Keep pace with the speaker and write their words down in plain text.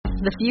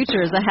The future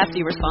is a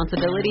hefty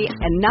responsibility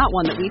and not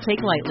one that we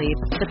take lightly.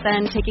 But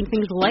then, taking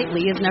things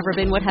lightly has never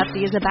been what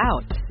Hefty is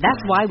about.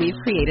 That's why we've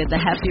created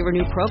the Hefty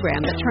Renew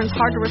program that turns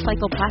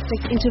hard-to-recycle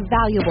plastics into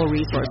valuable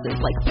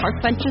resources like park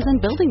benches and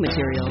building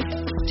materials.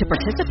 To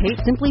participate,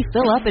 simply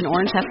fill up an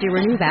orange Hefty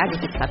Renew bag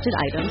with accepted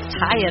items,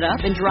 tie it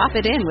up, and drop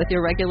it in with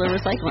your regular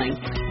recycling.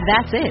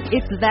 That's it.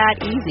 It's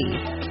that easy.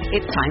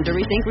 It's time to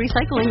rethink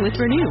recycling with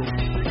Renew.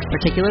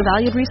 Particular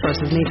valued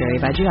resources may vary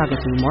by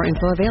geography. More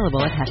info available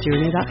at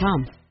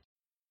heftyrenew.com.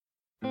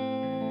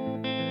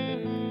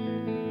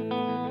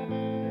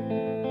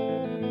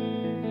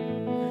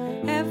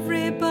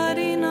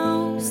 Everybody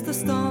knows the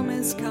storm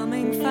is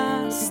coming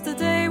fast. The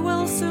day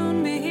will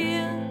soon be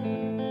here,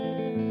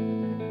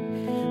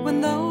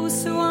 when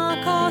those who are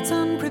caught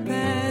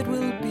unprepared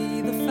will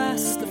be the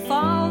first to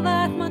fall.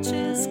 That much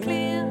is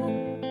clear.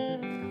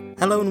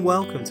 Hello and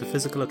welcome to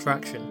Physical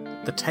Attraction,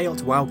 the Teot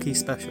Wauki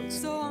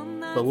specials,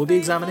 where we'll be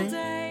examining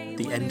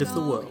the end of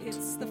the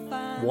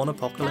world, one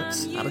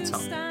apocalypse at a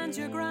time.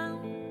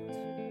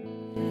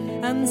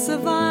 And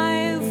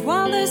survive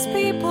while there's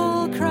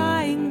people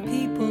crying,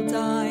 people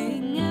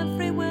dying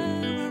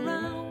everywhere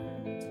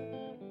around.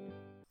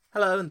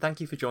 Hello and thank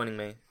you for joining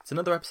me. It's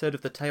another episode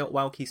of the Teot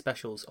Wauki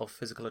specials of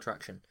Physical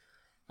Attraction,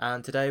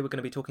 and today we're going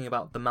to be talking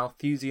about the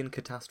Malthusian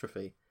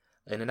catastrophe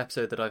in an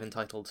episode that I've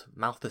entitled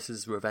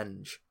Malthus's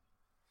Revenge.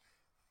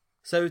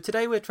 So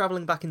today we're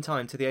travelling back in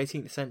time to the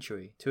 18th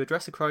century to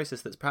address a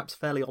crisis that's perhaps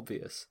fairly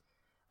obvious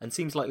and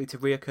seems likely to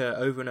reoccur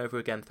over and over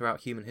again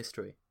throughout human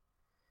history.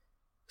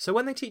 So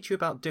when they teach you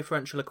about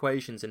differential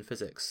equations in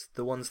physics,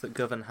 the ones that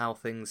govern how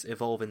things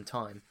evolve in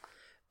time,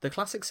 the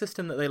classic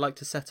system that they like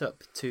to set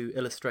up to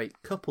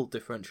illustrate coupled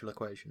differential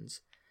equations,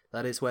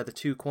 that is where the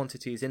two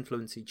quantities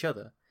influence each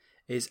other,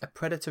 is a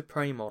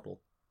predator-prey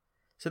model.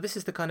 So this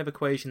is the kind of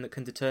equation that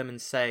can determine,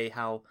 say,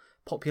 how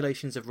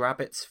populations of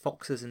rabbits,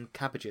 foxes and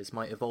cabbages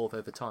might evolve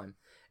over time,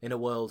 in a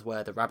world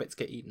where the rabbits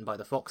get eaten by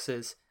the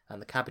foxes and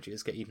the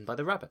cabbages get eaten by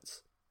the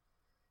rabbits.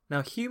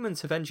 Now,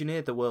 humans have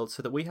engineered the world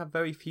so that we have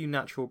very few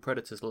natural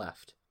predators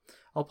left.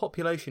 Our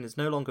population is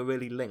no longer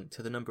really linked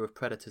to the number of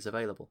predators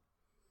available.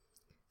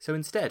 So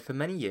instead, for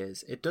many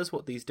years, it does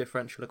what these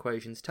differential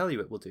equations tell you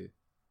it will do.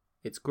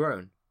 It's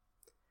grown.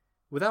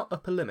 Without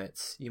upper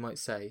limits, you might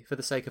say, for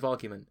the sake of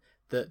argument,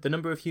 that the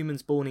number of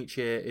humans born each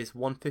year is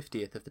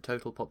 1/50th of the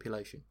total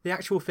population. The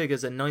actual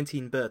figures are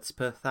 19 births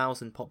per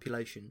 1,000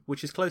 population,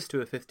 which is close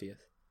to a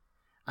 50th.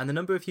 And the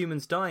number of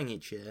humans dying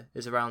each year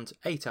is around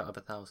 8 out of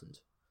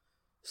 1,000.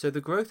 So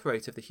the growth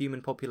rate of the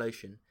human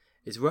population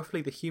is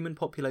roughly the human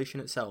population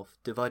itself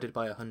divided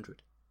by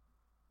 100.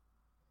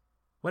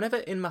 Whenever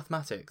in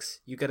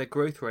mathematics you get a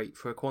growth rate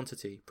for a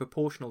quantity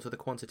proportional to the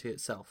quantity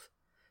itself,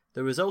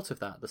 the result of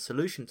that, the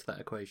solution to that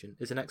equation,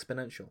 is an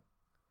exponential.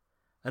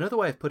 Another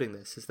way of putting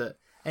this is that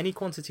any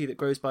quantity that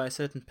grows by a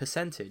certain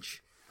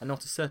percentage and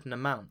not a certain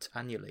amount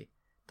annually,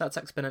 that's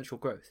exponential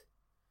growth.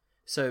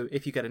 So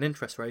if you get an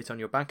interest rate on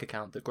your bank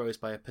account that grows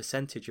by a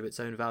percentage of its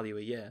own value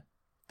a year,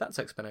 that's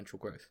exponential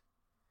growth.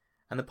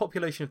 And the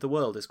population of the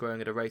world is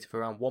growing at a rate of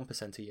around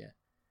 1% a year,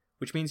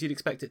 which means you'd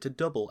expect it to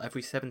double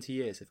every 70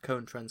 years if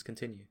current trends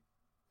continue.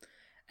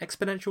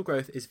 Exponential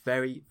growth is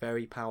very,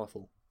 very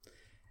powerful.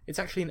 It's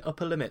actually an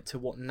upper limit to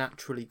what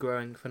naturally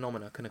growing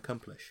phenomena can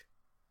accomplish.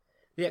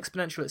 The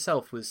exponential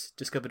itself was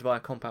discovered via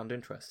compound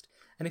interest,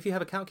 and if you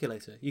have a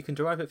calculator, you can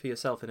derive it for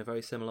yourself in a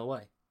very similar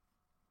way.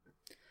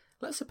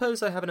 Let's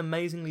suppose I have an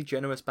amazingly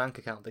generous bank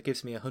account that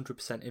gives me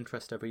 100%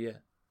 interest every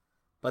year.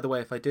 By the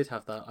way, if I did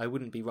have that, I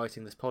wouldn't be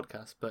writing this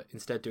podcast, but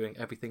instead doing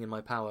everything in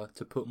my power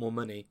to put more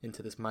money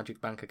into this magic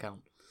bank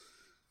account.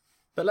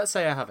 But let's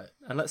say I have it,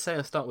 and let's say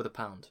I start with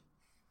 £1.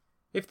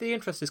 If the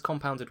interest is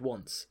compounded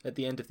once, at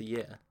the end of the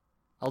year,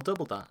 I'll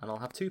double that and I'll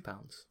have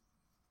 £2.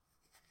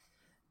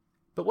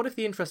 But what if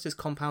the interest is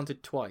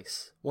compounded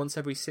twice, once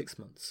every 6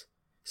 months,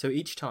 so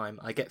each time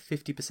I get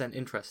 50%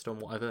 interest on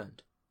what I've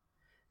earned?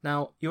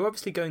 Now, you're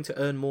obviously going to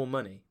earn more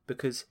money,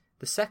 because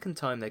the second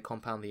time they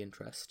compound the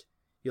interest,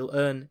 you'll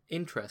earn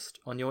interest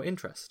on your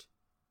interest.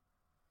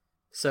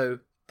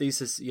 So,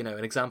 this is,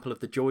 an example of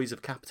the joys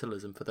of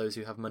capitalism for those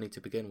who have money to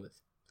begin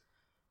with.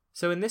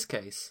 So in this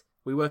case,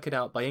 we work it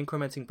out by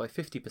incrementing by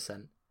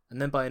 50%,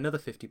 and then by another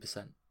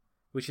 50%,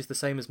 which is the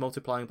same as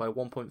multiplying by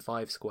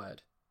 1.5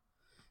 squared.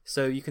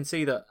 So you can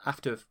see that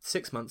after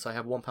 6 months I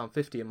have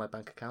 £1.50 in my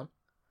bank account,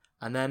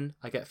 and then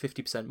I get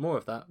 50% more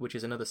of that, which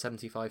is another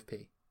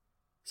 75p.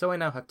 So I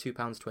now have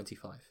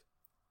 £2.25,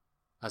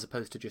 as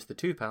opposed to just the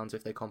 £2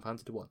 if they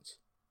compounded once.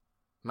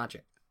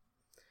 Magic.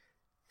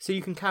 So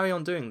you can carry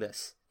on doing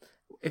this.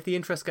 If the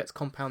interest gets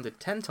compounded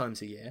 10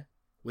 times a year,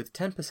 with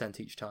 10%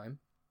 each time,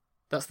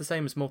 that's the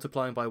same as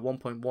multiplying by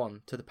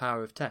 1.1 to the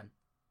power of 10.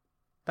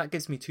 That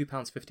gives me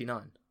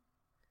 £2.59.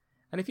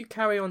 And if you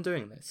carry on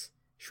doing this,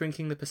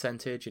 shrinking the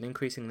percentage and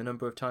increasing the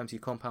number of times you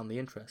compound the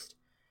interest,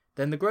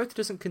 then the growth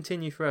doesn't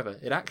continue forever,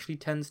 it actually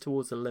tends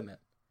towards a limit.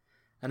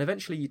 And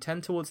eventually you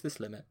tend towards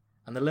this limit,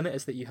 and the limit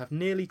is that you have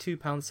nearly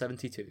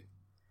 £2.72.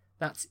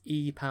 That's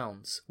E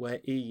pounds,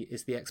 where E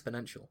is the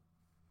exponential.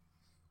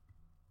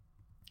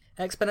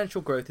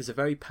 Exponential growth is a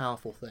very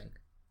powerful thing.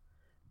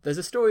 There's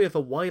a story of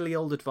a wily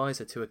old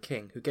advisor to a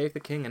king who gave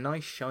the king a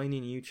nice shiny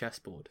new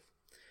chessboard.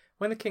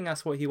 When the king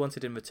asked what he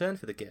wanted in return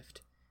for the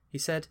gift, he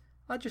said,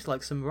 "I'd just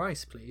like some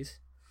rice, please.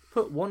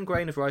 Put 1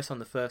 grain of rice on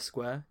the first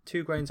square,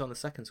 2 grains on the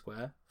second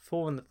square,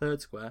 4 on the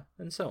third square,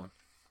 and so on."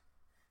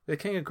 The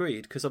king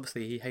agreed, because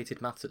obviously he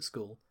hated maths at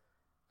school,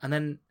 and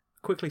then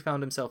quickly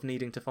found himself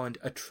needing to find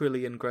 1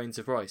 trillion grains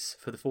of rice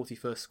for the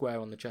 41st square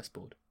on the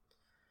chessboard.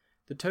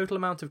 The total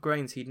amount of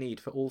grains he'd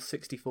need for all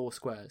 64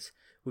 squares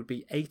would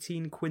be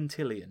 18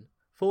 quintillion,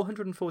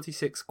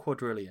 446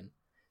 quadrillion,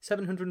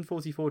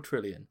 744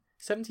 trillion,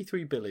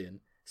 73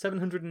 billion,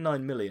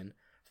 709 million,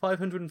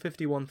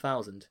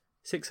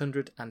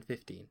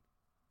 551,615.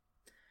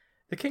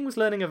 The king was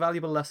learning a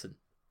valuable lesson.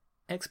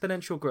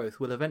 Exponential growth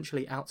will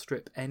eventually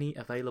outstrip any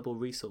available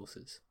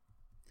resources.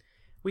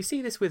 We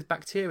see this with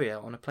bacteria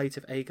on a plate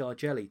of agar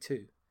jelly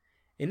too.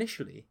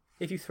 Initially,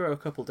 if you throw a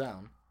couple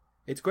down,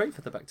 it's great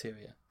for the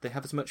bacteria. They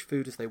have as much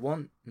food as they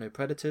want, no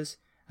predators,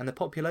 and the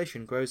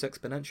population grows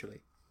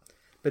exponentially.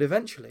 But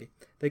eventually,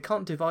 they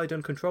can't divide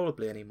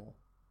uncontrollably anymore.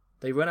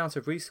 They run out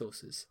of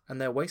resources,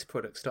 and their waste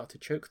products start to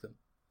choke them.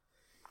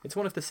 It's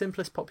one of the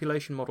simplest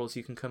population models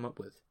you can come up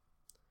with.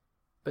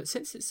 But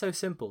since it's so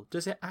simple,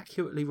 does it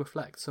accurately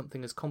reflect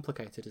something as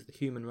complicated as the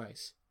human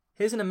race?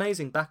 Here's an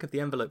amazing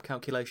back-of-the-envelope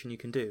calculation you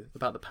can do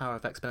about the power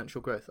of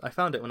exponential growth. I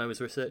found it when I was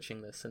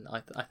researching this, and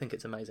I think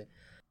it's amazing.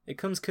 It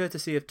comes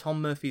courtesy of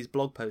Tom Murphy's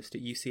blog post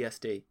at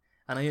UCSD,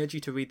 and I urge you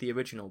to read the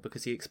original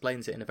because he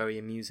explains it in a very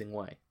amusing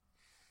way.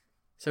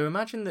 So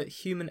imagine that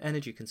human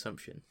energy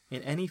consumption,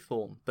 in any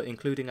form but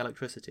including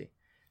electricity,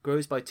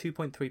 grows by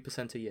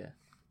 2.3% a year.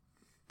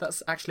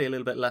 That's actually a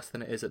little bit less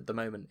than it is at the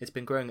moment. It's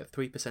been growing at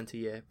 3% a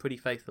year pretty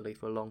faithfully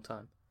for a long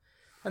time.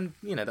 And,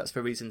 that's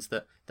for reasons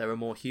that there are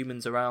more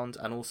humans around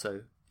and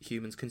also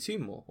humans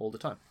consume more all the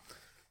time.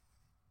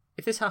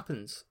 If this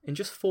happens, in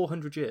just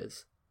 400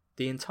 years,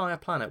 the entire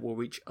planet will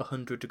reach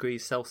 100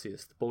 degrees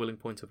Celsius, the boiling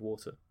point of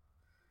water.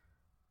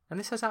 And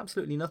this has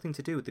absolutely nothing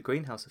to do with the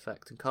greenhouse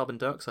effect and carbon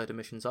dioxide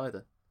emissions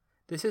either.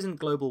 This isn't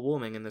global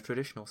warming in the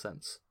traditional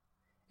sense.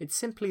 It's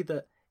simply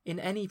that in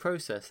any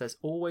process there's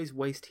always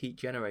waste heat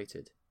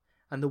generated,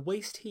 and the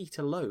waste heat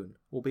alone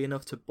will be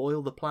enough to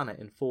boil the planet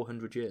in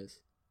 400 years.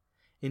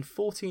 In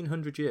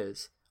 1400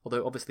 years,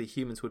 although obviously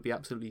humans would be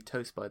absolutely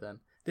toast by then,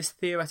 this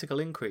theoretical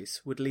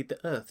increase would lead the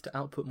Earth to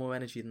output more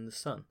energy than the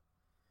Sun.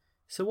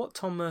 So what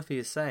Tom Murphy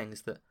is saying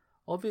is that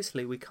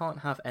obviously we can't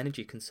have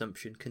energy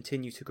consumption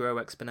continue to grow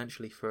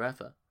exponentially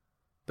forever,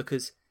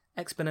 because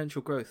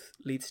exponential growth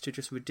leads to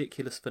just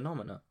ridiculous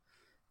phenomena.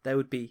 There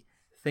would be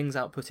things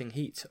outputting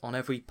heat on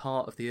every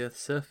part of the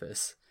Earth's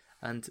surface,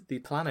 and the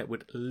planet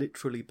would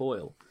literally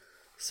boil.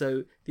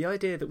 So the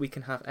idea that we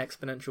can have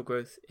exponential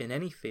growth in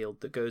any field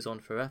that goes on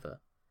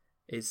forever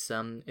is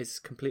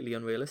completely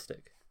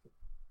unrealistic.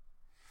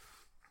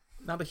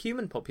 Now, the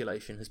human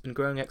population has been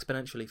growing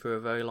exponentially for a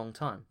very long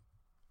time.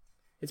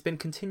 It's been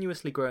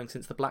continuously growing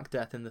since the Black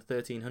Death in the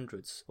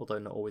 1300s, although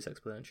not always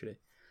exponentially.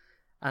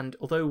 And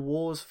although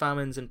wars,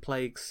 famines and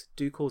plagues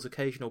do cause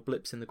occasional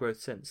blips in the growth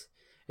since,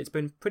 it's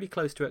been pretty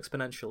close to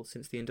exponential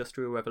since the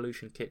Industrial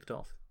Revolution kicked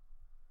off.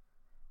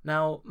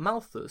 Now,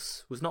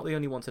 Malthus was not the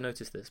only one to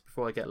notice this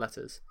before I get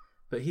letters,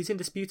 but he's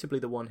indisputably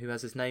the one who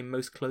has his name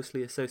most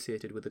closely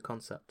associated with the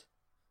concept.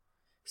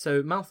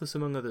 So Malthus,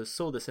 among others,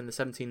 saw this in the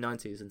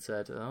 1790s and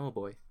said, oh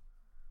boy.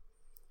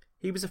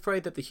 He was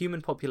afraid that the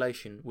human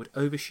population would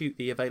overshoot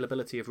the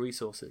availability of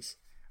resources,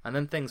 and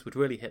then things would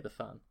really hit the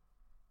fan.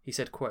 He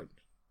said, quote,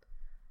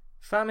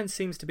 "Famine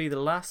seems to be the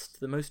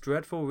last, the most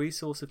dreadful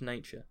resource of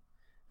nature.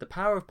 The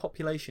power of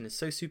population is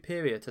so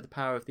superior to the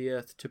power of the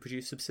earth to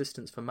produce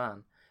subsistence for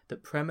man,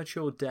 that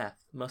premature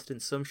death must in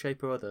some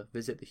shape or other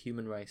visit the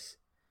human race.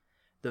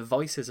 The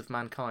vices of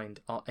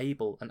mankind are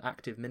able and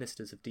active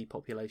ministers of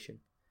depopulation.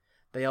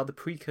 They are the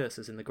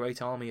precursors in the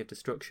great army of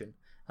destruction,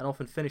 and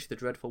often finish the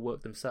dreadful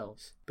work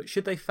themselves. But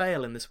should they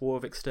fail in this war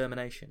of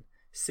extermination,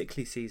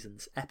 sickly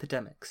seasons,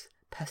 epidemics,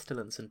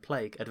 pestilence and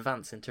plague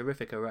advance in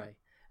terrific array,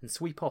 and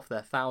sweep off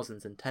their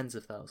thousands and tens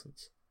of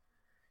thousands.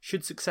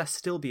 Should success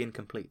still be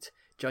incomplete,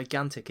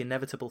 gigantic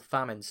inevitable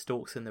famine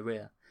stalks in the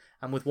rear,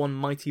 and with one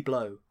mighty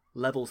blow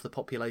levels the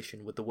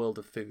population with the world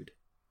of food."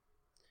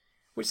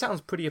 Which sounds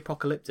pretty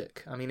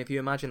apocalyptic. I mean, if you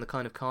imagine the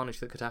kind of carnage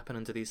that could happen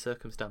under these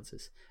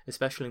circumstances,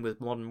 especially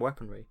with modern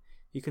weaponry,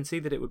 you can see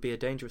that it would be a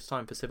dangerous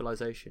time for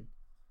civilization.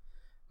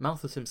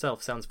 Malthus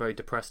himself sounds very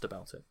depressed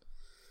about it.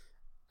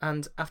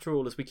 And after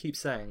all, as we keep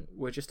saying,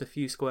 we're just a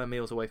few square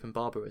meals away from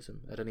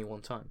barbarism at any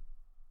one time.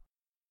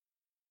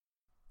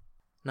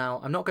 Now,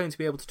 I'm not going to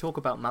be able to talk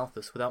about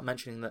Malthus without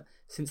mentioning that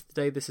since the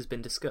day this has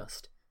been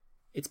discussed,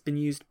 it's been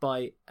used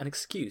by an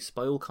excuse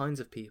by all kinds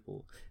of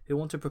people who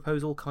want to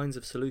propose all kinds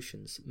of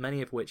solutions,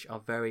 many of which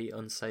are very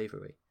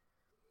unsavoury.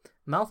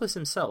 Malthus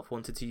himself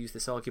wanted to use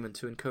this argument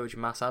to encourage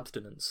mass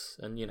abstinence,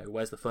 and,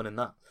 where's the fun in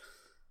that?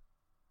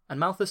 And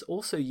Malthus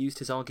also used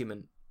his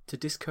argument to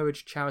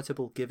discourage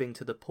charitable giving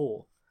to the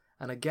poor,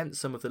 and against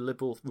some of the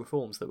liberal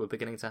reforms that were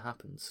beginning to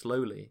happen,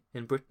 slowly,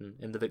 in Britain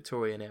in the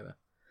Victorian era.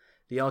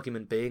 The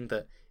argument being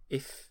that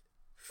if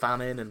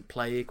famine and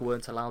plague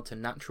weren't allowed to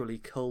naturally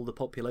cull the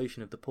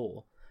population of the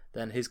poor,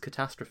 then his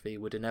catastrophe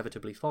would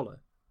inevitably follow.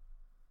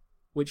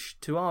 Which,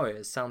 to our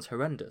ears, sounds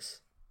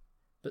horrendous.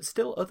 But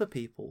still other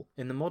people,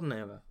 in the modern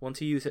era, want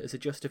to use it as a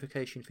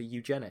justification for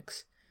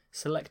eugenics,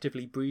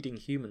 selectively breeding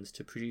humans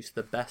to produce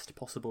the best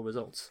possible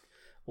results,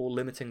 or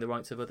limiting the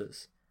rights of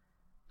others.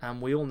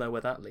 And we all know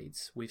where that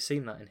leads. We've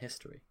seen that in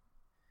history.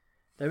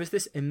 There is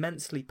this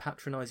immensely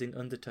patronising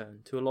undertone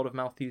to a lot of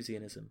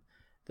Malthusianism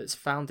that's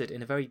founded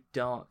in a very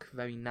dark,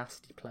 very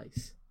nasty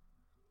place.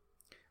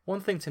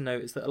 One thing to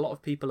note is that a lot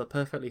of people are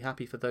perfectly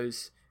happy for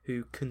those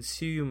who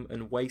consume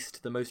and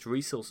waste the most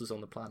resources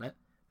on the planet,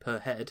 per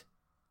head,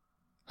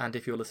 and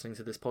if you're listening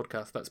to this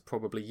podcast, that's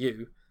probably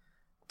you,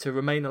 to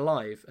remain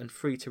alive and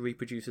free to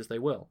reproduce as they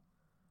will,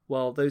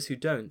 while those who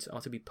don't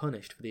are to be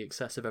punished for the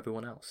excess of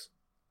everyone else.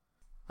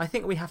 I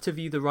think we have to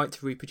view the right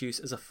to reproduce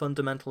as a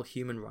fundamental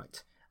human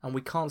right, and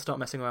we can't start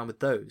messing around with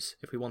those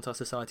if we want our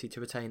society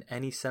to retain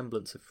any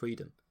semblance of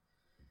freedom.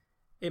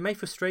 It may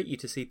frustrate you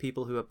to see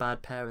people who are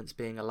bad parents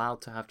being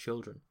allowed to have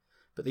children,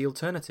 but the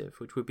alternative,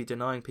 which would be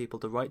denying people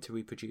the right to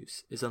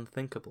reproduce, is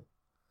unthinkable.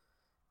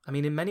 I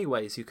mean, in many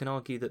ways you can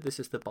argue that this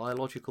is the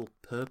biological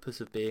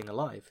purpose of being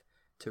alive,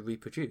 to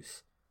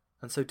reproduce,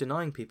 and so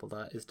denying people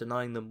that is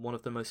denying them one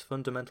of the most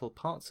fundamental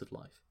parts of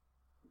life.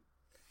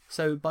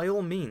 So, by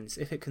all means,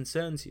 if it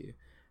concerns you,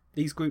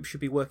 these groups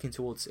should be working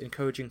towards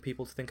encouraging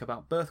people to think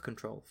about birth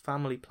control,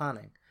 family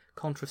planning,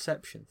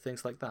 contraception,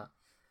 things like that.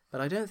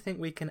 But I don't think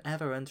we can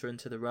ever enter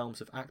into the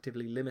realms of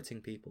actively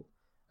limiting people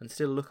and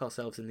still look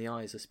ourselves in the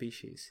eye as a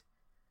species.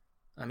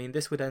 I mean,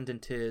 this would end in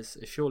tears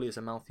as surely as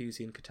a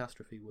Malthusian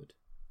catastrophe would.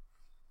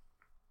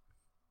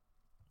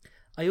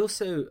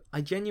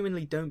 I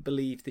genuinely don't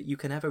believe that you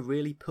can ever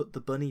really put the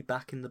bunny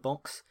back in the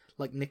box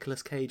like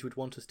Nicolas Cage would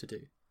want us to do.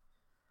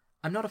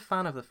 I'm not a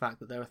fan of the fact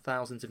that there are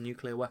thousands of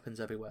nuclear weapons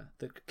everywhere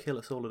that could kill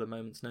us all at a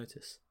moment's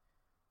notice,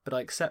 but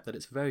I accept that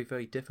it's very,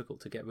 very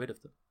difficult to get rid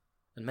of them,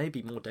 and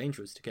maybe more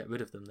dangerous to get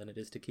rid of them than it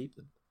is to keep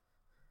them.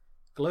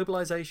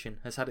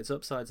 Globalization has had its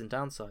upsides and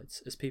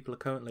downsides, as people are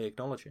currently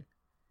acknowledging.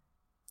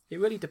 It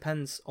really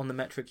depends on the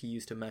metric you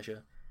use to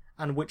measure,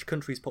 and which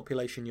country's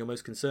population you're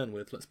most concerned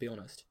with, let's be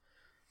honest.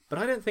 But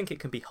I don't think it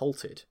can be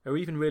halted, or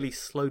even really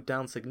slowed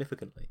down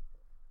significantly.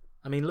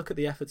 I mean, look at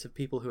the efforts of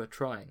people who are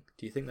trying.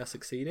 Do you think they're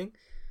succeeding?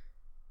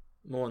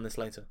 More on this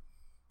later.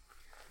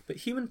 But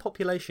human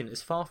population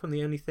is far from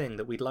the only thing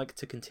that we'd like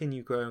to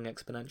continue growing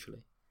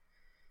exponentially.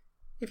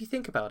 If you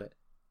think about it,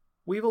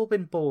 we've all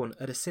been born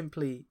at a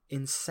simply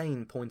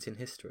insane point in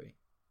history.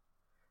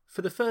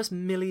 For the first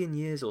 1,000,000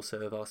 years or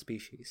so of our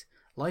species,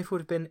 life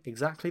would have been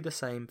exactly the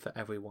same for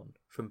everyone,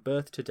 from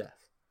birth to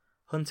death,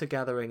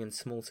 hunter-gathering in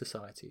small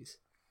societies.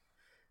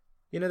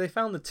 You know, they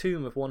found the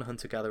tomb of one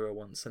hunter-gatherer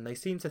once, and they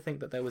seemed to think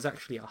that there was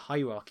actually a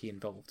hierarchy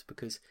involved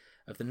because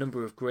of the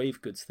number of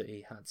grave goods that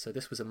he had. So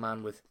this was a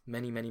man with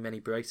many, many, many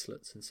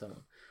bracelets and so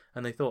on.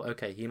 And they thought,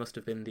 okay, he must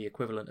have been the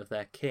equivalent of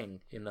their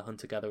king in the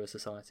hunter-gatherer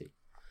society.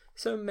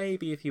 So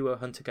maybe if you were a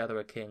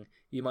hunter-gatherer king,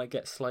 you might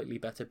get slightly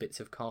better bits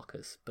of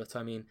carcass. But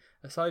I mean,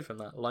 aside from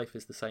that, life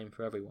is the same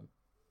for everyone.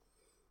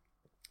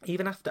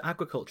 Even after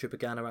agriculture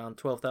began around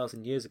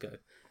 12,000 years ago,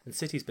 and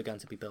cities began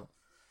to be built,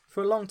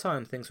 for a long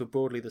time things were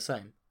broadly the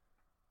same.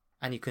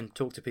 And you can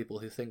talk to people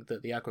who think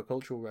that the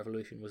agricultural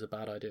revolution was a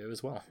bad idea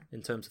as well,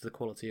 in terms of the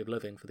quality of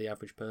living for the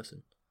average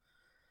person.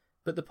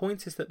 But the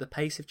point is that the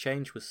pace of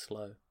change was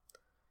slow.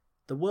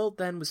 The world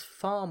then was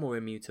far more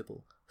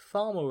immutable,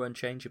 far more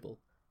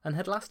unchangeable, and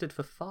had lasted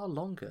for far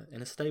longer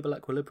in a stable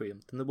equilibrium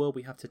than the world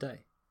we have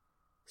today.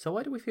 So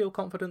why do we feel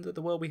confident that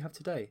the world we have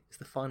today is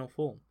the final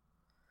form?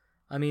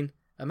 I mean,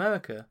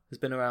 America has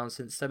been around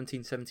since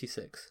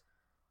 1776.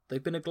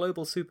 They've been a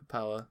global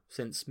superpower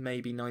since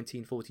maybe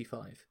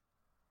 1945.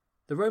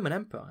 The Roman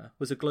Empire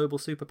was a global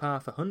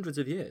superpower for hundreds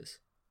of years,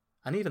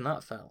 and even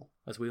that fell,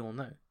 as we all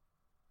know.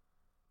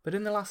 But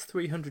in the last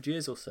 300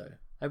 years or so,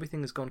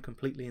 everything has gone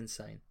completely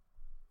insane.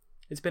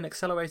 It's been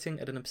accelerating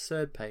at an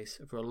absurd pace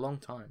for a long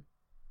time.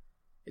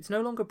 It's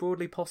no longer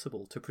broadly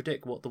possible to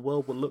predict what the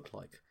world will look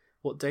like,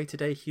 what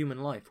day-to-day human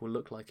life will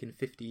look like in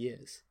 50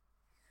 years.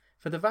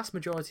 For the vast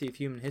majority of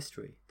human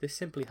history, this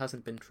simply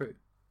hasn't been true.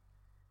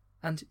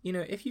 And, you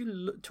know, if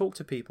you talk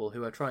to people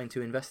who are trying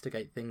to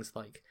investigate things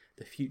like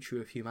the future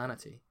of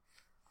humanity,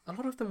 a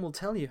lot of them will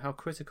tell you how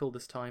critical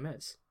this time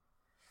is.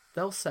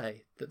 They'll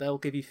say that they'll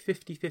give you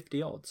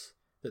 50-50 odds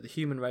that the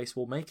human race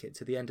will make it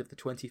to the end of the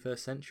 21st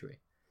century.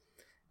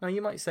 Now,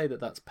 you might say that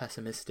that's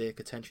pessimistic,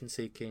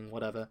 attention-seeking,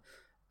 whatever,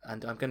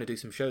 and I'm going to do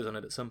some shows on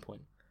it at some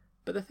point.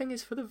 But the thing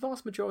is, for the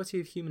vast majority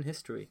of human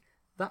history,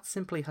 that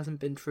simply hasn't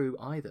been true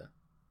either.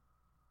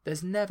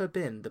 There's never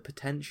been the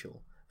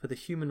potential for the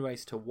human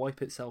race to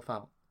wipe itself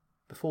out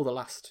before the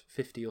last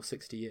 50 or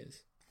 60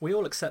 years. We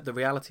all accept the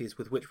realities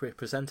with which we're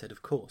presented,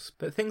 of course,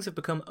 but things have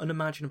become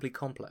unimaginably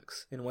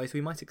complex in ways we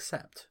might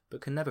accept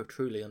but can never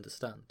truly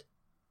understand.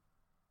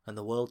 And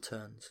the world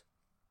turns.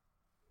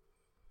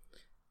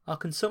 Our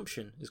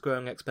consumption is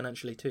growing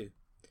exponentially too.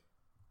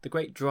 The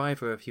great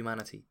driver of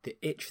humanity, the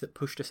itch that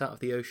pushed us out of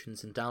the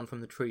oceans and down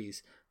from the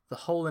trees, the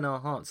hole in our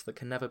hearts that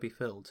can never be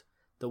filled,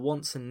 the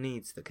wants and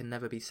needs that can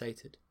never be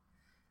sated.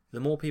 The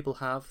more people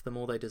have, the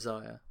more they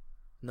desire,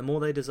 and the more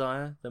they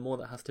desire, the more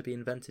that has to be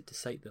invented to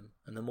sate them,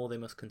 and the more they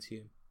must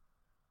consume.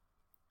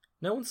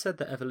 No one said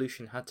that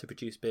evolution had to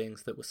produce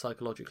beings that were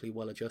psychologically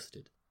well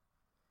adjusted.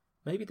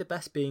 Maybe the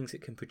best beings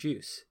it can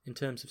produce, in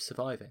terms of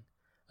surviving,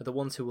 are the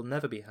ones who will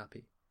never be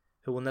happy,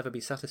 who will never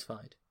be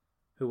satisfied,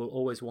 who will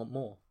always want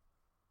more.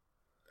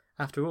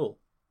 After all,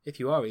 if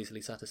you are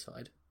easily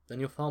satisfied, then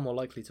you're far more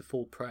likely to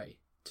fall prey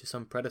to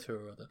some predator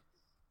or other.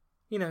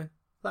 You know,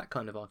 that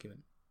kind of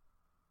argument.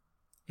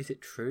 Is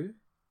it true?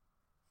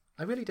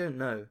 I really don't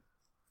know.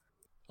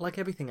 Like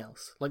everything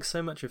else, like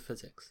so much of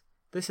physics,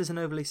 this is an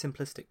overly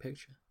simplistic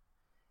picture.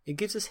 It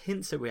gives us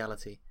hints at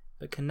reality,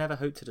 but can never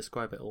hope to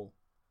describe it all.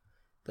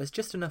 There's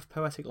just enough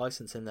poetic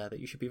license in there that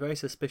you should be very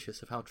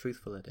suspicious of how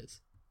truthful it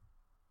is.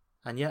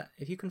 And yet,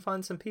 if you can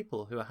find some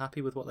people who are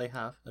happy with what they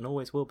have, and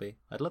always will be,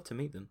 I'd love to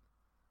meet them.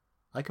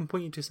 I can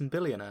point you to some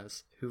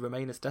billionaires who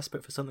remain as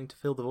desperate for something to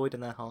fill the void in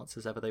their hearts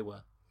as ever they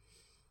were.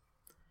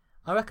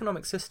 Our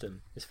economic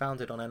system is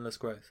founded on endless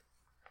growth.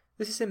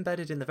 This is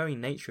embedded in the very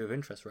nature of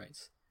interest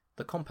rates,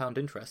 the compound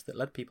interest that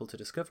led people to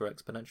discover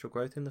exponential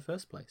growth in the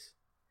first place.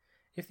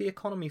 If the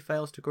economy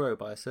fails to grow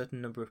by a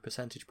certain number of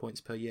percentage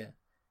points per year,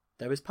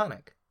 there is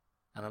panic,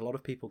 and a lot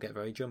of people get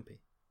very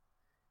jumpy.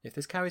 If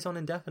this carries on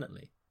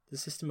indefinitely, the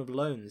system of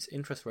loans,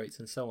 interest rates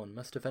and so on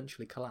must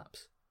eventually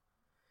collapse.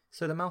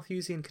 So the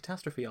Malthusian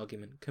catastrophe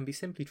argument can be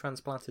simply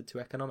transplanted to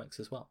economics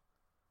as well.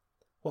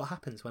 What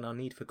happens when our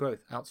need for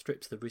growth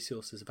outstrips the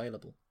resources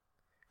available?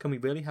 Can we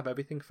really have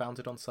everything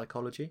founded on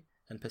psychology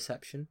and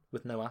perception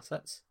with no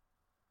assets?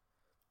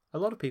 A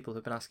lot of people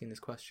have been asking this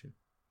question.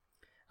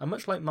 And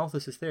much like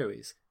Malthus's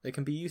theories, they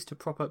can be used to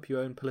prop up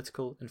your own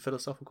political and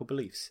philosophical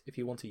beliefs if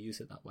you want to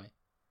use it that way.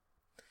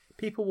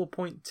 People will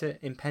point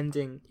to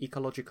impending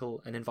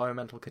ecological and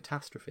environmental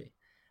catastrophe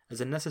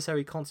as a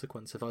necessary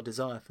consequence of our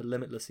desire for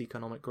limitless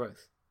economic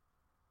growth.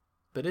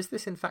 But is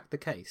this in fact the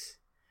case?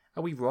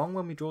 Are we wrong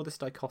when we draw this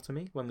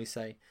dichotomy, when we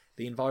say,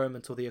 the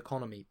environment or the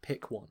economy,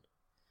 pick one?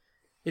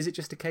 Is it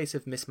just a case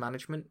of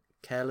mismanagement,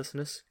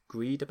 carelessness,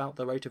 greed about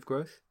the rate of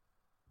growth?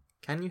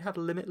 Can you have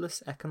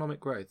limitless economic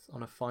growth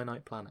on a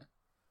finite planet?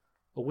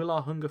 Or will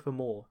our hunger for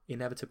more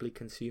inevitably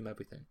consume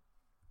everything?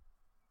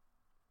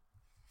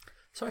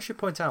 So I should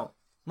point out,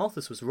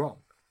 Malthus was wrong.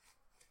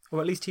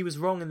 Or at least he was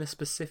wrong in the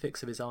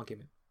specifics of his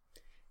argument.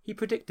 He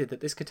predicted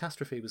that this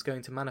catastrophe was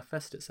going to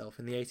manifest itself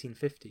in the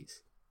 1850s.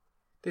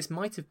 This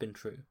might have been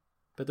true,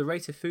 but the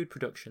rate of food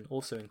production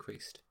also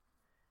increased.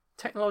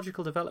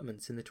 Technological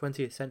developments in the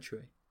 20th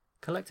century,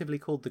 collectively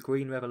called the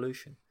Green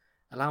Revolution,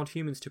 allowed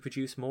humans to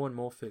produce more and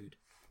more food.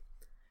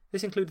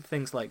 This included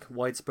things like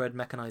widespread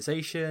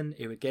mechanization,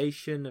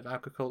 irrigation of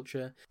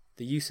agriculture,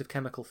 the use of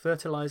chemical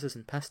fertilizers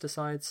and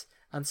pesticides,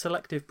 and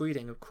selective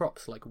breeding of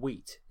crops like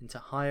wheat into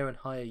higher and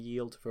higher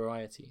yield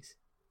varieties.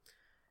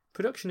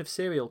 Production of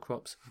cereal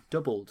crops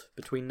doubled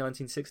between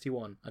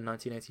 1961 and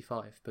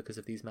 1985 because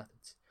of these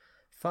methods,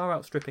 far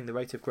outstripping the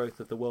rate of growth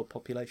of the world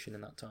population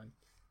in that time.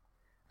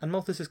 And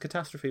Malthus's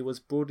catastrophe was,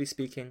 broadly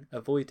speaking,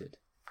 avoided.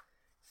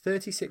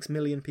 36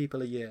 million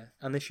people a year,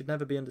 and this should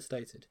never be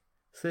understated,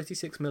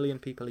 36 million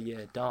people a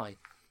year die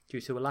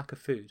due to a lack of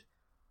food,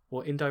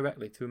 or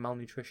indirectly through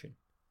malnutrition.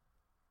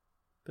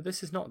 But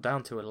this is not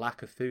down to a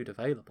lack of food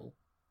available.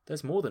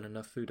 There's more than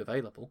enough food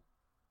available.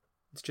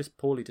 It's just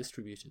poorly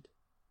distributed.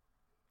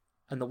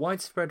 And the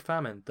widespread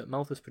famine that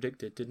Malthus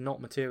predicted did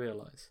not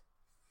materialise.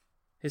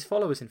 His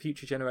followers in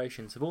future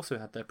generations have also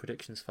had their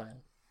predictions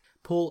fail.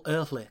 Paul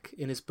Ehrlich,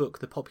 in his book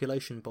The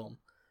Population Bomb,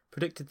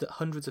 predicted that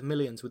hundreds of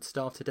millions would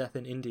starve to death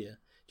in India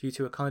due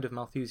to a kind of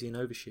Malthusian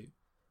overshoot,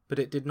 but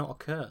it did not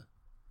occur.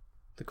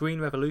 The Green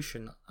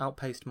Revolution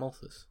outpaced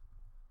Malthus.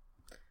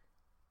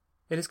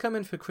 It has come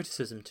in for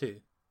criticism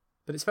too,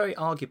 but it's very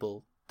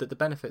arguable that the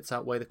benefits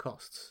outweigh the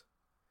costs.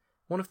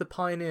 One of the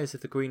pioneers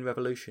of the Green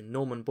Revolution,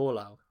 Norman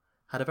Borlaug,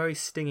 had a very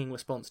stinging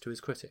response to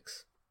his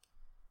critics.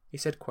 He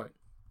said, quote,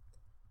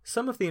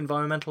 "Some of the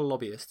environmental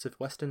lobbyists of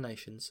Western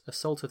nations are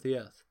salt of the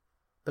earth,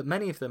 but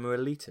many of them are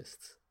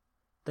elitists.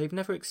 They've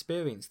never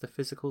experienced the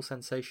physical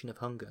sensation of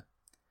hunger.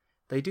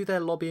 They do their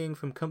lobbying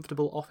from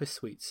comfortable office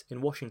suites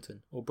in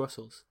Washington or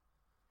Brussels.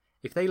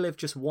 If they lived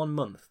just 1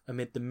 month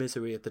amid the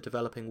misery of the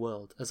developing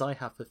world, as I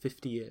have for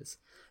 50 years,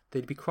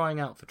 they'd be crying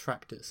out for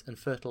tractors and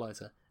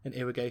fertilizer and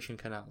irrigation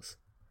canals,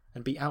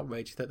 and be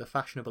outraged that the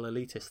fashionable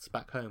elitists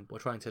back home were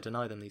trying to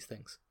deny them these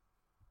things."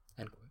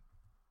 End quote.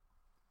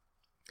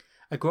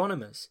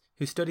 Agronomers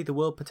who study the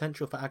world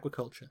potential for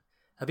agriculture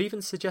have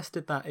even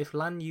suggested that if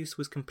land use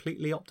was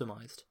completely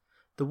optimised,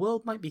 the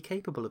world might be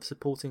capable of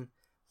supporting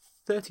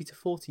 30 to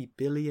 40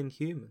 billion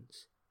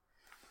humans.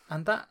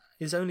 And that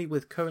is only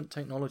with current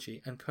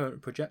technology and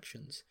current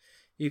projections.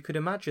 You could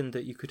imagine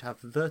that you could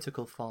have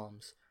vertical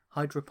farms,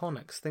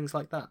 hydroponics, things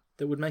like that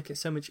would make it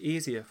so much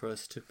easier for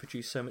us to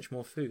produce so much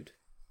more food.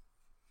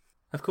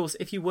 Of course,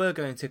 if you were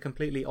going to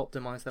completely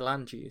optimise the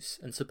land use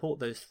and support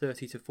those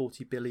 30 to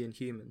 40 billion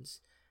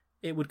humans,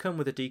 it would come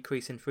with a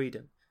decrease in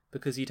freedom,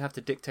 because you'd have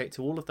to dictate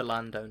to all of the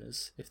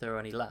landowners, if there are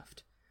any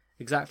left,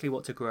 exactly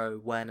what to grow,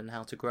 when and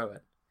how to grow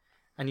it.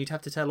 and you'd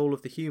have to tell all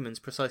of the humans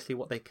precisely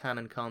what they can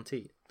and can't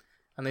eat,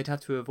 and they'd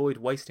have to avoid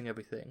wasting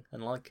everything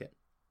and like it.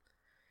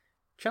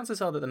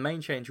 Chances are that the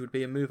main change would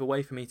be a move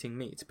away from eating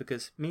meat,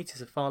 because meat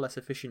is a far less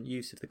efficient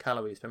use of the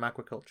calories from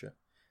agriculture.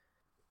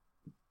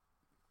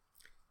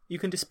 You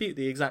can dispute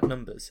the exact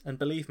numbers, and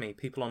believe me,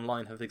 people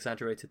online have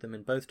exaggerated them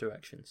in both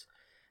directions,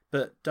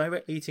 but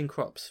directly eating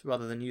crops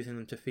rather than using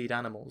them to feed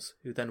animals,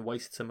 who then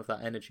waste some of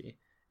that energy,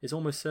 is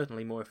almost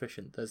certainly more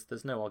efficient.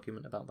 There's no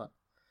argument about that.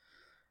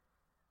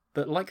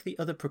 But like the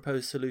other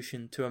proposed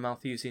solution to a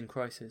Malthusian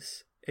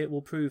crisis, it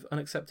will prove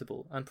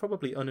unacceptable and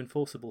probably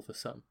unenforceable for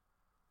some.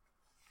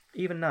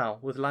 Even now,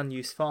 with land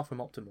use far from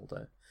optimal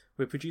though,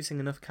 we're producing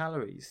enough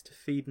calories to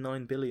feed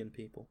 9 billion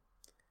people.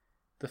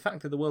 The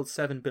fact that the world's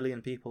 7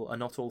 billion people are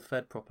not all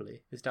fed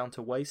properly is down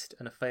to waste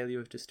and a failure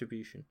of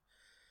distribution.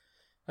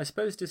 I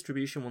suppose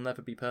distribution will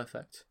never be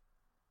perfect,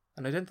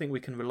 and I don't think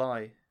we can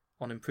rely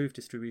on improved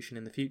distribution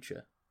in the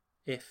future,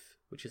 if,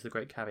 which is the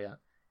great caveat,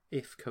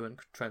 if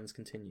current trends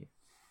continue.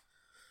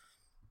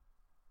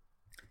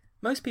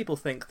 Most people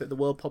think that the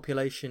world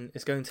population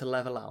is going to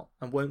level out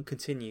and won't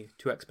continue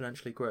to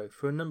exponentially grow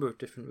for a number of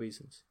different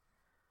reasons.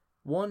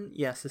 One,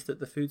 yes, is that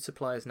the food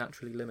supply is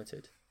naturally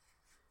limited.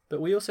 But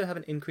we also have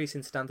an increase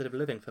in standard of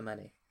living for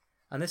many,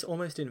 and this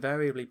almost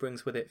invariably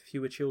brings with it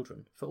fewer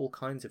children for all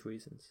kinds of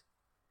reasons.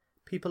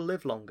 People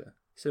live longer,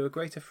 so a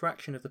greater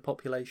fraction of the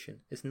population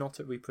is not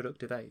at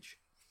reproductive age.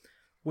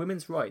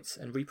 Women's rights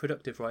and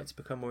reproductive rights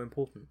become more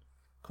important.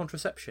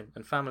 Contraception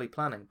and family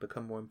planning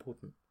become more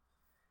important.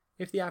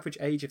 If the average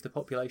age of the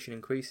population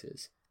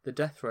increases, the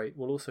death rate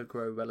will also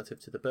grow relative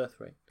to the birth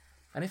rate.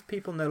 And if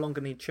people no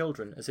longer need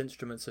children as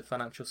instruments of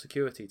financial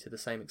security to the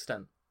same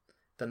extent,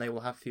 then they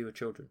will have fewer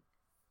children.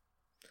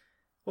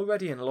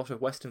 Already in a lot of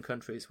Western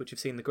countries which have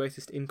seen the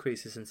greatest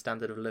increases in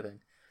standard of living,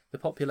 the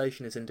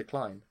population is in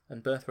decline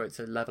and birth rates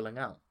are levelling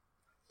out.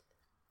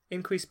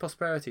 Increased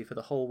prosperity for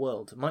the whole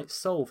world might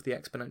solve the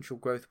exponential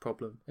growth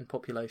problem in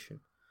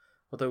population,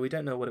 although we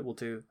don't know what it will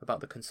do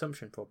about the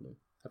consumption problem,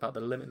 about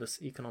the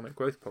limitless economic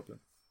growth problem.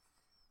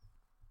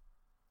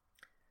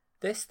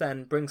 This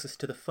then brings us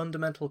to the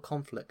fundamental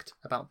conflict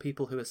about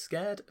people who are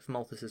scared of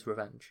Malthus's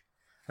revenge,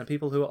 and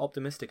people who are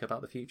optimistic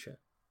about the future.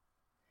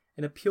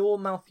 In a pure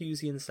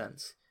Malthusian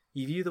sense,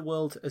 you view the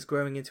world as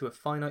growing into a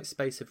finite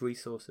space of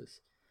resources,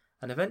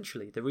 and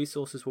eventually the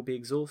resources will be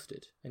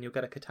exhausted and you'll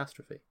get a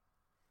catastrophe.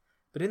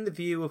 But in the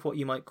view of what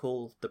you might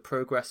call the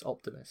progress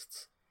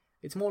optimists,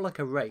 it's more like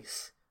a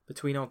race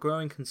between our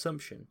growing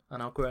consumption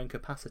and our growing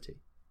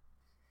capacity.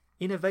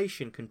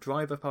 Innovation can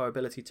drive up our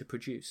ability to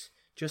produce,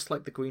 just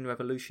like the Green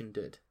Revolution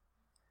did,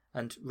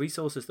 and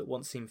resources that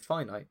once seemed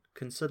finite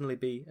can suddenly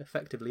be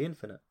effectively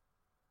infinite.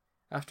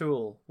 After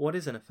all, what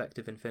is an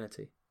effective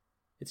infinity?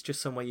 It's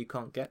just somewhere you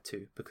can't get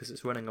to because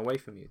it's running away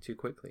from you too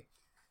quickly.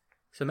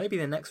 So maybe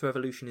the next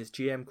revolution is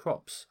GM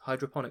crops,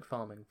 hydroponic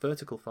farming,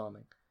 vertical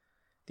farming.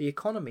 The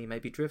economy may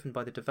be driven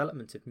by the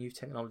development of new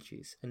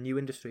technologies and new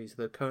industries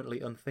that are currently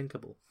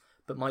unthinkable,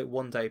 but might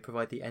one day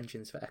provide the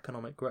engines for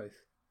economic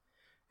growth.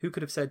 Who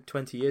could have said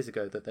 20 years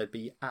ago that there'd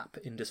be app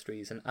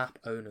industries and app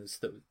owners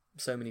that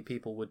so many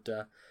people would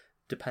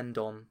depend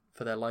on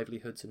for their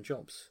livelihoods and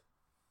jobs?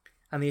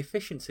 And the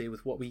efficiency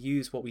with what we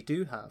use, what we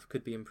do have,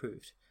 could be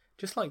improved.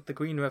 Just like the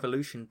Green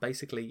Revolution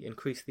basically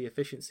increased the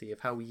efficiency of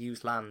how we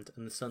use land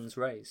and the sun's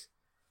rays.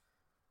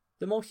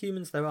 The more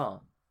humans there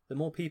are, the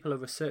more people are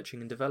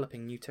researching and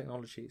developing new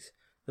technologies,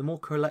 the more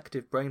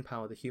collective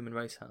brainpower the human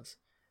race has.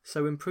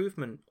 So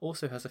improvement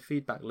also has a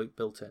feedback loop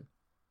built in.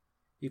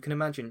 You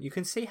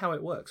can see how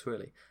it works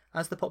really.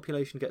 As the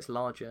population gets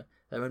larger,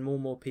 there are more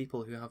and more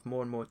people who have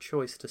more and more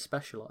choice to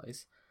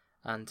specialise,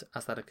 and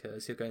as that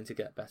occurs, you're going to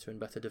get better and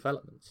better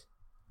developments.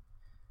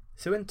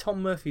 So in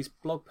Tom Murphy's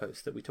blog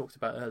post that we talked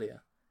about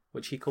earlier,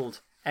 which he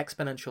called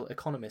Exponential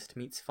Economist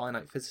Meets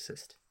Finite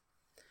Physicist,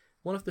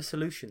 one of the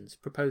solutions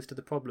proposed to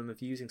the problem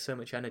of using so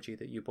much energy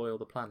that you boil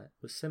the planet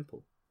was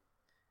simple.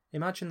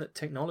 Imagine that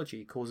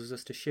technology causes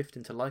us to shift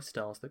into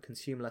lifestyles that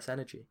consume less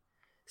energy.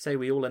 Say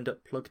we all end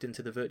up plugged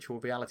into the virtual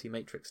reality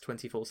matrix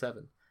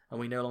 24/7, and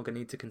we no longer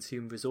need to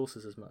consume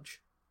resources as much.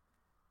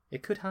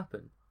 It could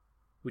happen.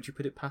 Would you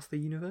put it past the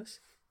universe?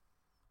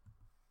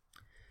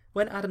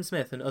 When Adam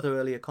Smith and other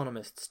early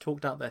economists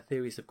talked out their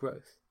theories of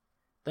growth,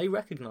 they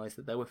recognised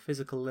that there were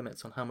physical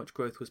limits on how much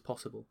growth was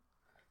possible,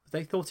 but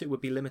they thought it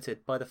would be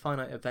limited by the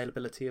finite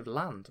availability of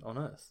land on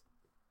Earth.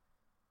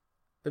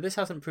 But this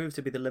hasn't proved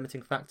to be the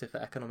limiting factor for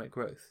economic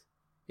growth,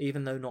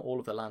 even though not all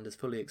of the land is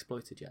fully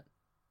exploited yet.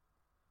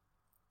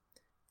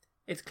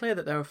 It's clear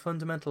that there are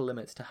fundamental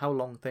limits to how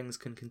long things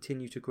can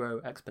continue to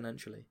grow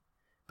exponentially,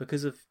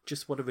 because of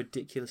just what a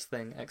ridiculous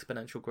thing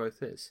exponential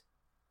growth is.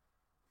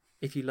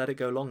 If you let it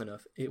go long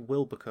enough, it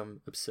will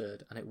become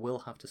absurd and it will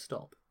have to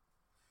stop.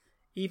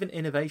 Even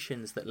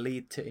innovations that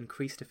lead to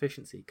increased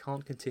efficiency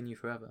can't continue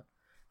forever,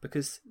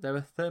 because there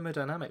are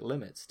thermodynamic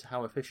limits to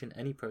how efficient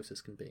any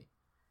process can be.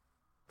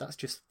 That's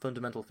just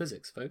fundamental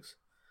physics, folks.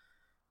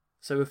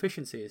 So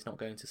efficiency is not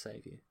going to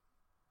save you.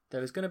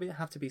 There is going to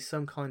have to be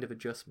some kind of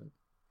adjustment.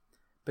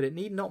 But it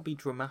need not be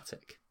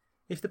dramatic.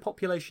 If the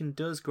population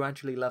does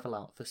gradually level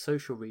out for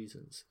social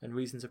reasons and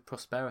reasons of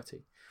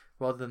prosperity,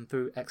 rather than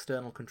through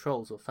external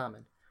controls or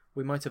famine,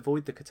 we might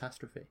avoid the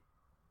catastrophe.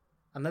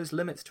 And those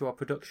limits to our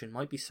production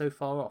might be so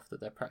far off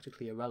that they're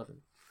practically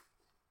irrelevant.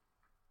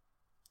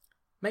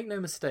 Make no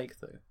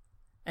mistake though,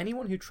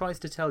 anyone who tries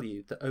to tell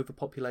you that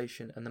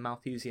overpopulation and the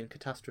Malthusian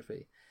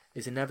catastrophe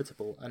is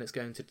inevitable and it's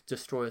going to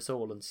destroy us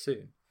all and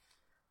soon,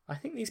 I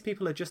think these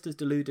people are just as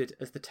deluded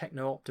as the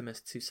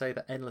techno-optimists who say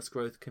that endless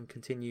growth can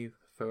continue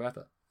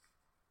forever.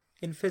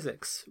 In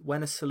physics,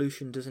 when a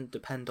solution doesn't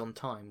depend on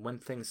time, when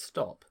things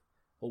stop,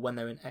 or when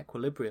they're in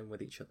equilibrium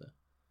with each other,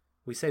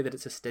 we say that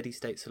it's a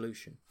steady-state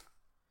solution.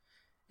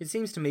 It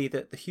seems to me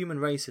that the human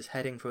race is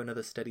heading for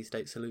another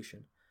steady-state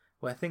solution,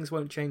 where things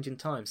won't change in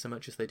time so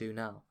much as they do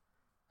now,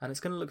 and it's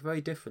going to look very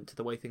different to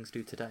the way things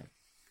do today.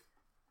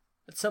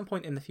 At some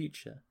point in the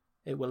future,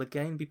 it will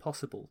again be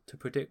possible to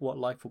predict what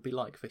life will be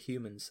like for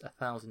humans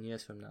 1,000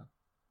 years from now.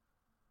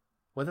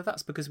 Whether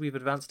that's because we've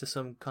advanced to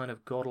some kind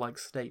of godlike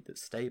state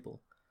that's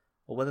stable,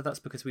 or whether that's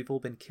because we've all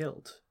been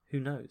killed, who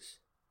knows?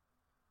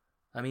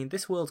 I mean,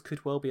 this world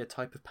could well be a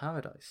type of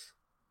paradise.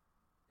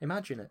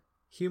 Imagine it,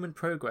 human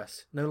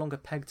progress no longer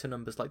pegged to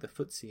numbers like the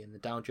FTSE and the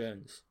Dow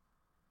Jones.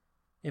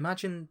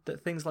 Imagine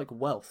that things like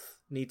wealth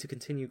need to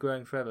continue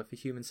growing forever for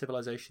human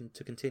civilization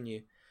to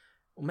continue,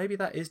 or maybe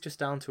that is just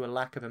down to a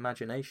lack of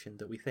imagination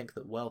that we think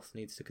that wealth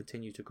needs to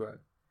continue to grow.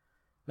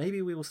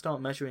 Maybe we will start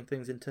measuring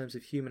things in terms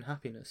of human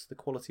happiness, the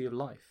quality of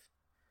life.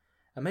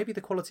 And maybe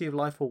the quality of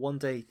life will one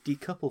day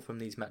decouple from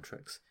these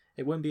metrics.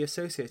 It won't be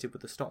associated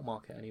with the stock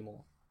market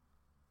anymore.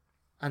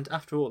 And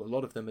after all, a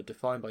lot of them are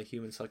defined by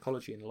human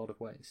psychology in a lot of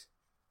ways.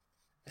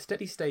 A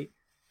steady state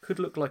could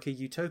look like a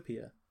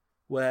utopia,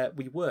 where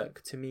we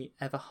work to meet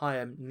ever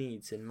higher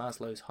needs in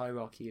Maslow's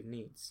hierarchy of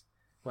needs,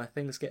 where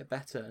things get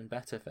better and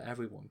better for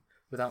everyone,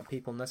 without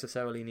people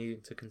necessarily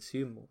needing to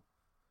consume more.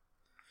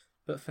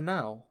 But for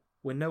now,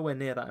 we're nowhere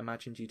near that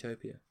imagined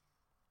utopia.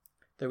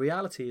 The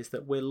reality is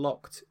that we're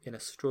locked in a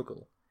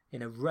struggle,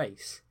 in a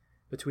race,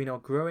 between our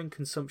growing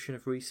consumption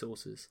of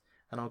resources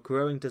and our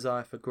growing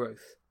desire for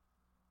growth,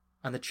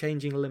 and the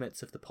changing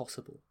limits of the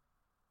possible.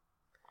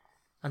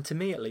 And to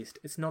me at least,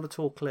 it's not at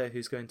all clear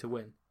who's going to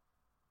win,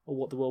 or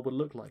what the world would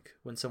look like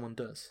when someone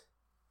does.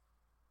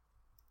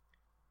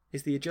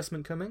 Is the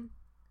adjustment coming?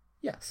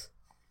 Yes.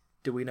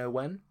 Do we know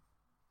when?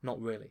 Not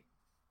really.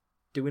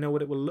 Do we know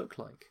what it will look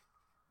like?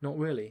 Not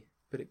really,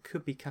 but it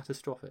could be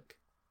catastrophic.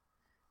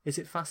 Is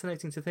it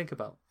fascinating to think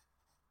about?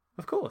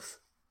 Of course.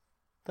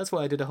 That's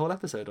why I did a whole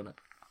episode on it.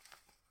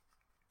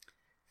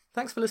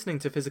 Thanks for listening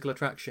to Physical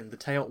Attraction, the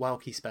Teot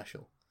Wauki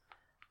special.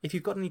 If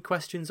you've got any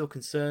questions or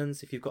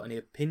concerns, if you've got any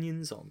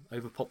opinions on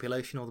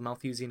overpopulation or the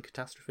Malthusian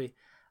catastrophe,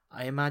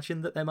 I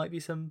imagine that there might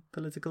be some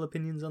political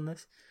opinions on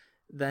this,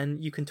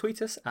 then you can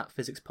tweet us at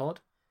PhysicsPod.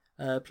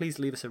 Please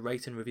leave us a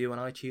rate and review on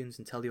iTunes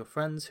and tell your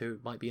friends who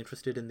might be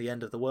interested in the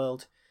end of the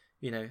world.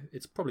 You know,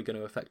 it's probably going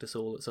to affect us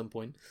all at some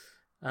point.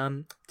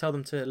 Tell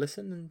them to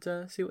listen and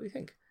see what they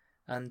think.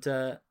 And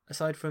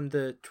aside from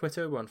the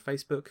Twitter, we're on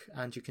Facebook,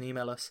 and you can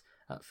email us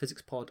at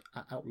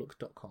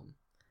physicspod@outlook.com.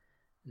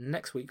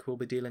 Next week we'll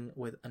be dealing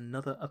with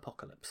another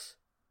apocalypse.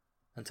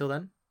 Until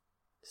then,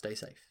 stay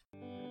safe.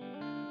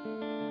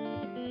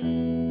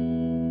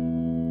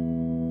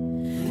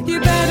 You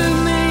better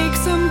make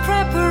some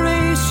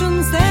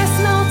preparations, there's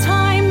no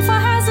time for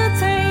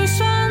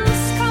hesitations.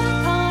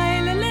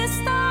 Compile a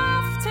list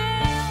of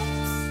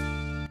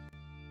tips.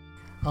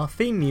 Our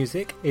theme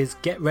music is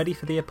Get Ready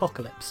for the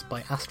Apocalypse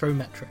by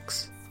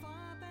Astrometrics.